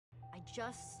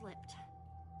just slipped.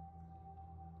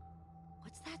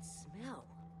 What's that smell?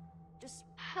 Just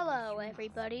Hello,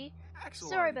 everybody.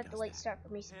 Sorry about the late start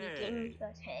for me speaking,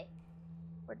 but hey,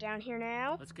 we're down here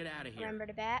now. Let's get out of here. Remember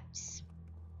the bats?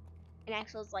 And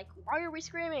Axel's like, why are we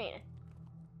screaming?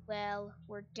 Well,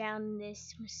 we're down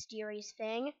this mysterious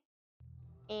thing,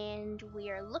 and we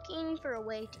are looking for a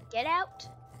way to get out,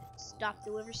 stop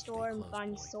the river storm,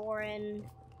 find Soren,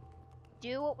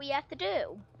 do what we have to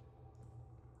do.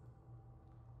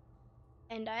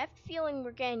 And I have a feeling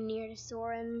we're getting near to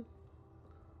Soren.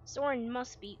 Soren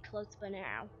must be close by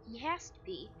now. He has to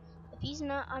be. If he's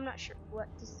not, I'm not sure what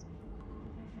this...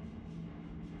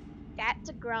 That's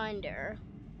a grinder.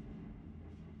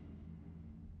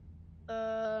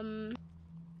 I'm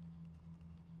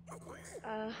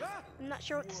not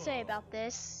sure what to say about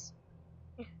this.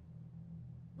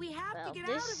 we have Well, to get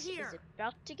out of this here. is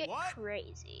about to get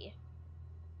crazy.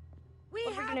 We What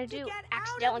are we have gonna to do? get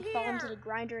Accidentally out of fall here. into the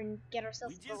grinder and get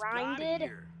ourselves We just grinded? got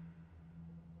here.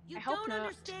 You I hope don't not.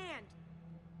 understand.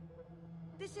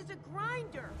 This is a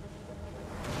grinder.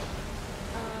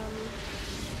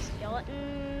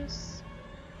 Skeletons.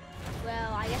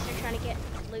 Well, I guess they're trying to get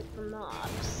loot from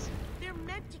mobs. They're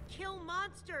meant to kill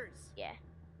monsters. Yeah.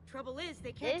 Trouble is,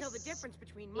 they can't tell the This difference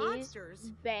between is monsters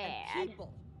bad. and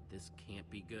people. This can't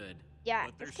be good. Yeah,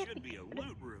 But there this can't should be a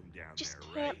loot room down just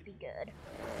there, can't right? be good.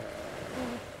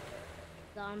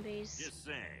 Zombies. Just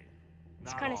saying.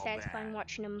 It's Not kind of all satisfying bad.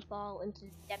 watching them fall into the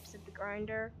depths of the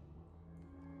grinder.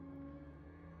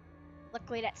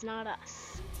 Luckily, that's not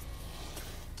us.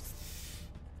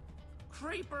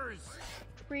 Creepers!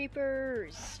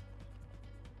 Creepers!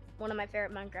 One of my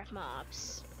favorite Minecraft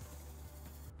mobs.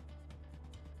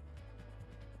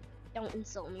 Don't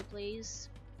insult me, please.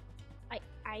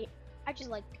 I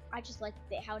just like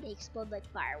how they explode like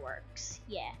fireworks.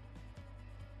 Yeah.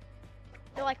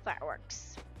 They're like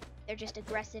fireworks. They're just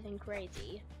aggressive and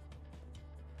crazy.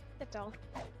 That's all.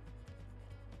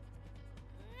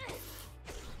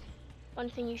 One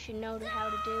thing you should know how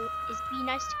to do is be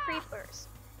nice to creepers.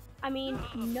 I mean,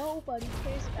 nobody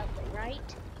cares about them,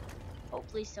 right?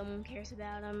 Hopefully someone cares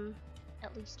about them.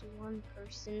 At least one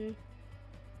person.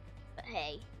 But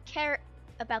hey, care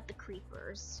about the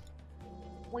creepers.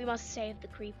 We must save the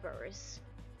creepers.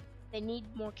 They need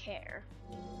more care.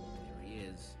 There he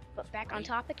is. But back on Right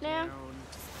topic now. down.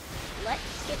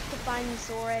 Let's get to find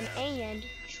Soren and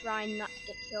try not to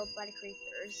get killed by the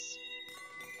creepers.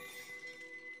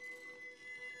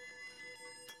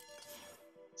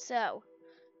 So,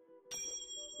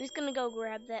 who's gonna go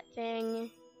grab that thing?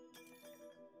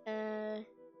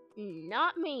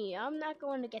 Not me. I'm not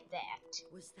going to get that.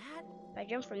 Was that? If I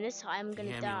jump from this high, I'm gonna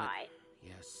Amulet. die.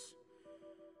 Yes.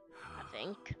 I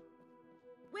think.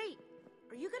 Wait,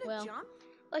 are you gonna Well, jump?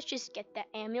 Let's just get that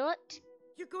amulet.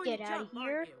 You're going get to out of jump,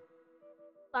 here. aren't you?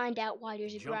 Find out why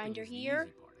there's a Jumping grinder is the here.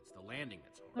 easy part. It's the landing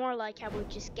that's hard. More like how we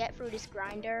just get through this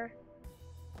grinder.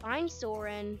 Find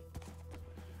Soren.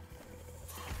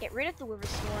 Get rid of the river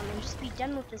storm and just be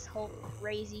done with this whole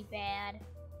crazy bad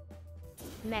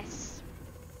mess.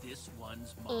 This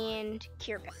one's mine. And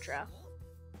cure Petra.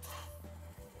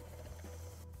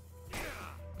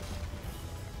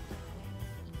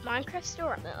 Minecraft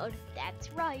Store mode,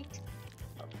 that's right.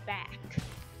 We're back.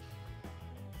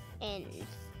 And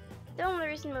the only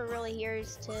reason we're really here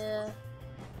is to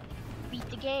beat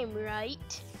the game,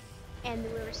 right? And the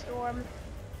river storm.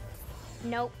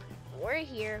 Nope, we're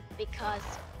here because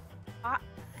I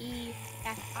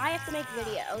have to make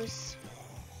videos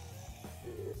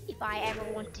if I ever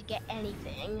want to get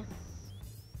anything.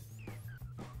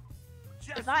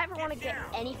 If I ever want to get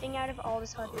anything out of all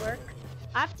this hard work,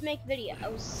 I have to make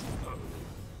videos.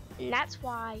 And that's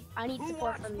why I need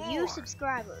support from you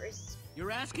subscribers.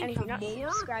 You're asking And if for you're not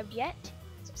more? subscribed yet,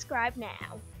 subscribe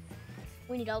now.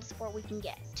 We need all the support we can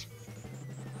get.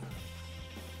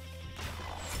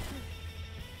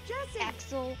 Jesse!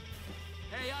 Axel,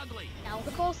 Hey, ugly! that was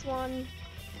a close one.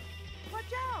 Watch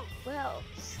out! Well,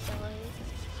 Skelly,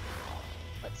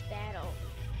 let's battle.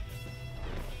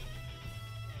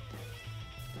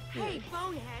 Hey,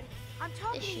 bonehead, I'm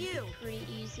talking This to should you. be pretty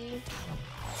easy.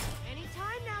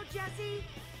 Anytime now, Jesse.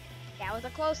 That was a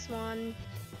close one.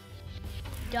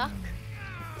 Duck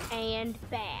and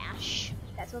bash.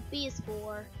 That's what B is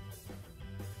for.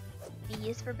 B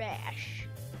is for bash.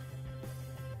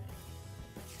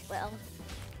 Well,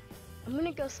 I'm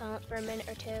gonna go silent for a minute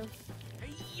or two.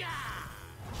 Yeah!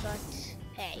 But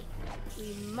hey,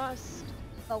 we must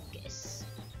focus.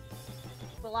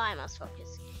 Well, I must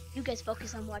focus. You guys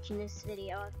focus on watching this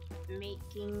video I'm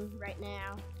making right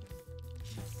now.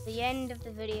 The end of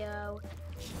the video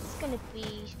is gonna be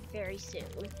very soon.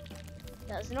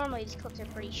 because normally these clips are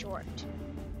pretty short.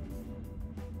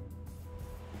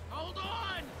 Hold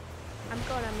on! I'm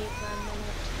going on mute for a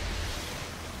minute.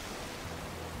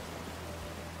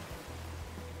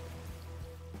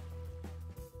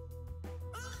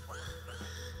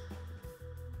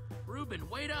 Reuben,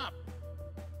 wait up!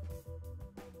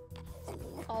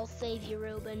 I'll save you,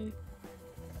 Reuben,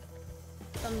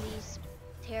 from these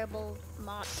terrible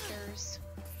monsters.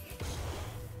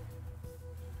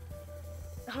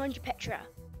 Behind you, Petra.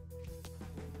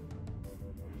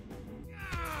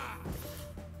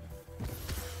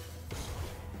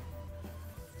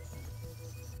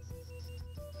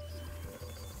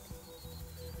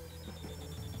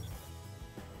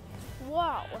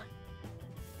 Wow.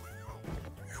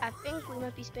 I think we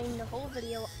might be spending the whole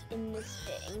video in this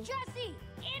thing. Jesse,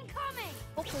 incoming!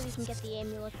 Hopefully we can get the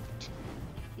amulet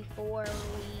before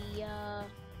we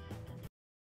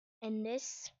end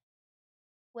this.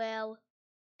 Well,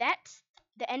 that's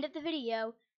the end of the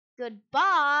video.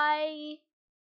 Goodbye!